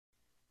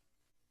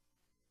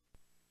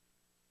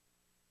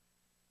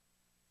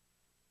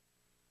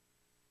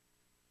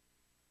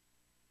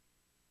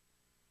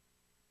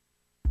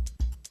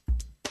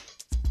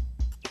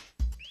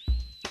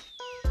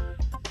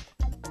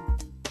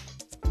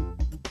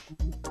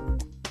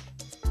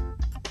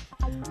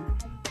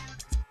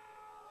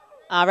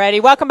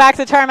Alrighty, welcome back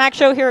to the Tarmac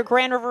Show here at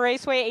Grand River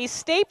Raceway, a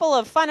staple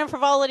of fun and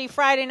frivolity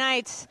Friday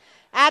nights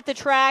at the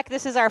track.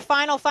 This is our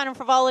final Fun and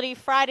Frivolity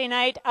Friday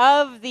night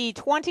of the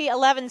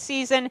 2011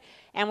 season,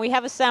 and we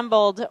have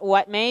assembled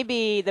what may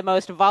be the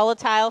most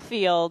volatile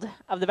field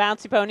of the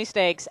Bouncy Pony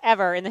Stakes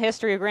ever in the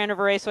history of Grand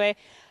River Raceway.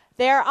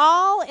 They're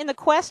all in the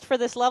quest for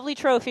this lovely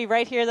trophy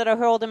right here that I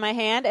hold in my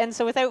hand, and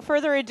so without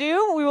further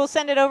ado, we will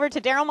send it over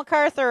to Daryl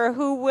MacArthur,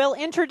 who will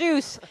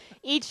introduce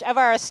each of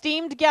our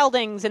esteemed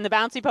geldings in the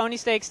Bouncy Pony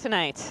Stakes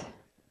tonight.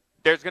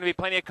 There's going to be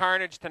plenty of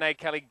carnage tonight,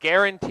 Kelly.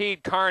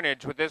 Guaranteed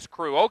carnage with this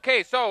crew.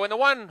 Okay, so in the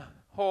one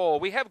hole,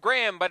 we have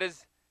Graham, but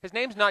his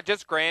name's not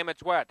just Graham.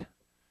 It's what?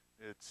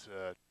 It's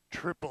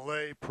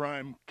AAA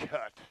Prime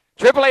Cut.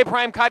 AAA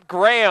Prime Cut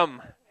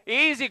Graham.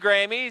 Easy,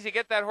 Graham, easy.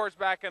 Get that horse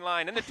back in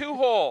line. In the two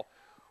hole,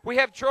 we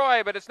have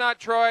Troy, but it's not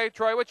Troy.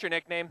 Troy, what's your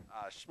nickname?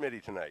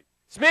 Smitty tonight.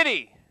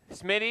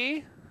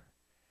 Smitty.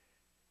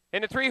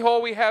 In the three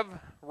hole, we have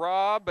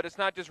Rob, but it's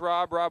not just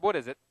Rob. Rob, what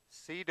is it?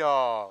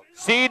 Sea-Dog.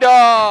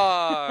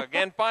 Sea-Dog.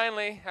 And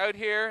finally, out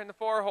here in the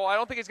four hole, I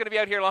don't think he's going to be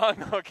out here long,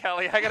 though,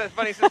 Kelly. I got a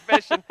funny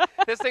suspicion.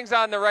 This thing's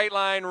on the right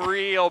line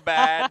real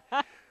bad.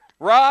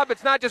 Rob,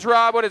 it's not just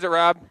Rob. What is it,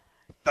 Rob?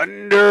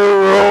 Thunder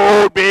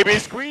Road, baby.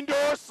 Screen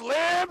door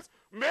slams.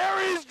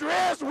 Mary's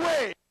dress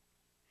way.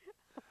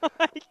 Oh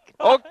my God.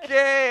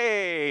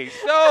 Okay.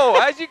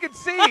 So, as you can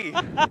see,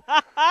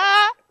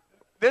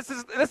 this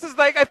is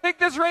like, I think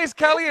this race,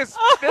 Kelly, is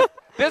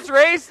this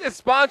race is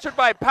sponsored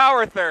by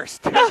Power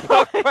Thirst. There's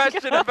no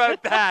question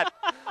about that.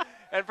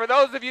 And for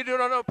those of you who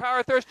don't know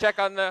Power Thirst, check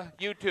on the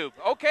YouTube.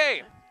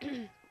 Okay.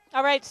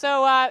 All right,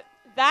 so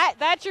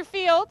that's your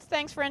field.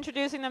 Thanks for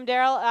introducing them,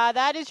 Daryl.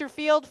 That is your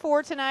field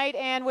for tonight,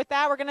 and with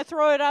that, we're going to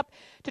throw it up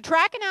to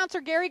track announcer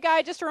Gary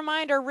Guy. Just a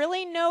reminder,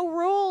 really no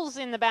rules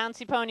in the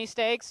Bouncy Pony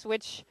Stakes,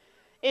 which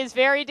is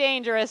very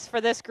dangerous for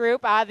this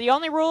group. The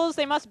only rules,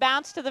 they must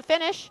bounce to the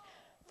finish.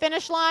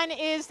 Finish line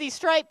is the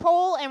stripe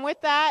pole, and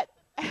with that,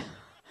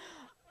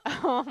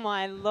 oh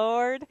my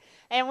Lord.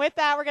 And with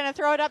that, we're going to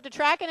throw it up to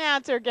track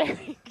announcer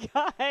Gary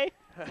Guy.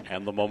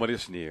 And the moment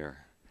is near.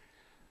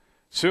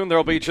 Soon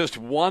there'll be just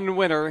one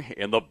winner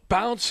in the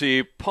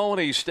Bouncy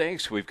Pony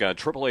Stakes. We've got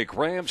AAA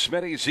Graham,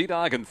 Smitty,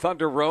 Z-Dog, and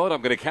Thunder Road.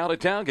 I'm going to count it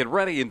down. Get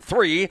ready in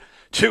 3,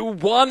 2,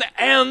 1,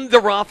 and the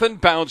rough and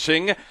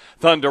bouncing.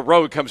 Thunder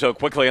Road comes out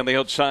quickly on the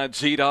outside.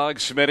 Z-Dog,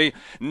 Smitty.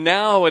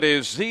 Now it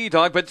is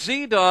Z-Dog, but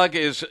Z-Dog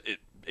is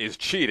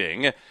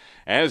cheating,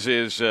 as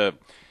is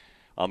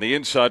on the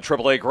inside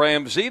AAA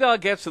Graham. Z-Dog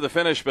gets to the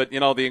finish, but,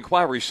 the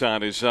inquiry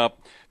sign is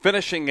up.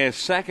 Finishing as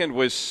second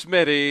was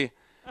Smitty.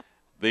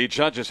 The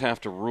judges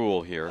have to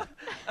rule here.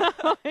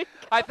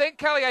 I think,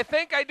 Kelly,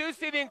 I do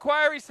see the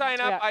inquiry sign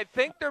up. Yeah. I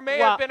think there may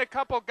have been a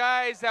couple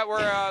guys that were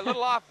a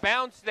little off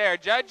bounce there.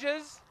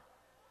 Judges?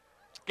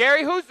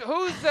 Gary, what's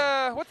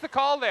the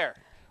call there?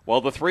 Well,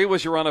 the 3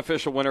 was your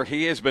unofficial winner.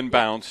 He has been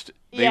bounced.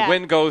 The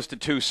win goes to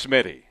 2,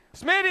 Smitty.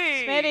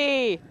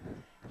 Smitty!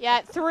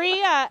 Yeah,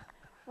 3,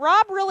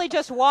 Rob really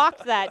just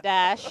walked that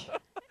dash.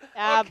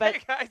 Okay, but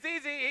guys,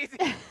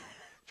 easy.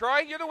 Troy,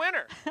 you're the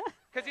winner.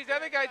 Because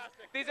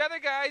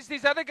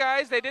these other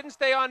guys, they didn't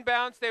stay on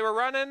bounce. They were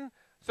running.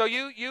 So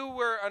you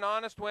were an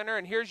honest winner,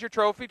 and here's your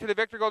trophy. To the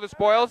victor go the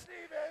spoils.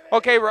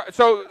 Okay,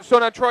 so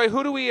now, Troy,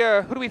 who do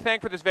we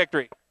thank for this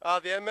victory?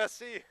 The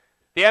MSC.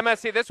 The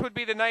MSC. This would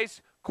be the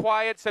nice,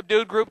 quiet,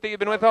 subdued group that you've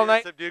been with all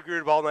night? Subdued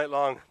group all night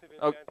long. They've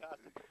been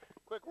fantastic.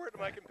 Quick word to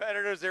my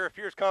competitors. They're a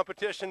fierce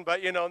competition,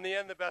 but, in the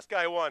end, the best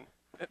guy won.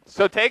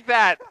 So take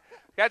that.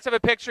 Let's have a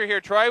picture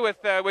here, Troy,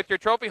 with your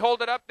trophy.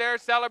 Hold it up there.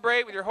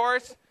 Celebrate with your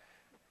horse.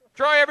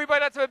 Troy,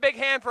 everybody, let's have a big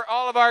hand for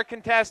all of our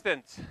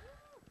contestants.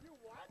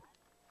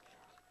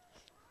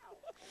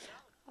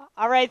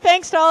 All right,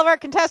 thanks to all of our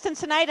contestants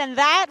tonight. And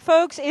that,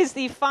 folks, is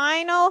the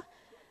final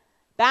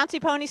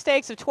Bouncy Pony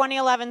Stakes of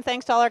 2011.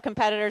 Thanks to all our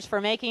competitors for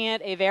making it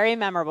a very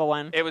memorable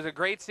one. It was a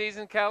great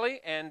season,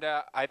 Kelly, and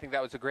I think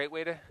that was a great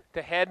way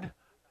to head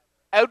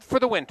out for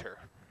the winter.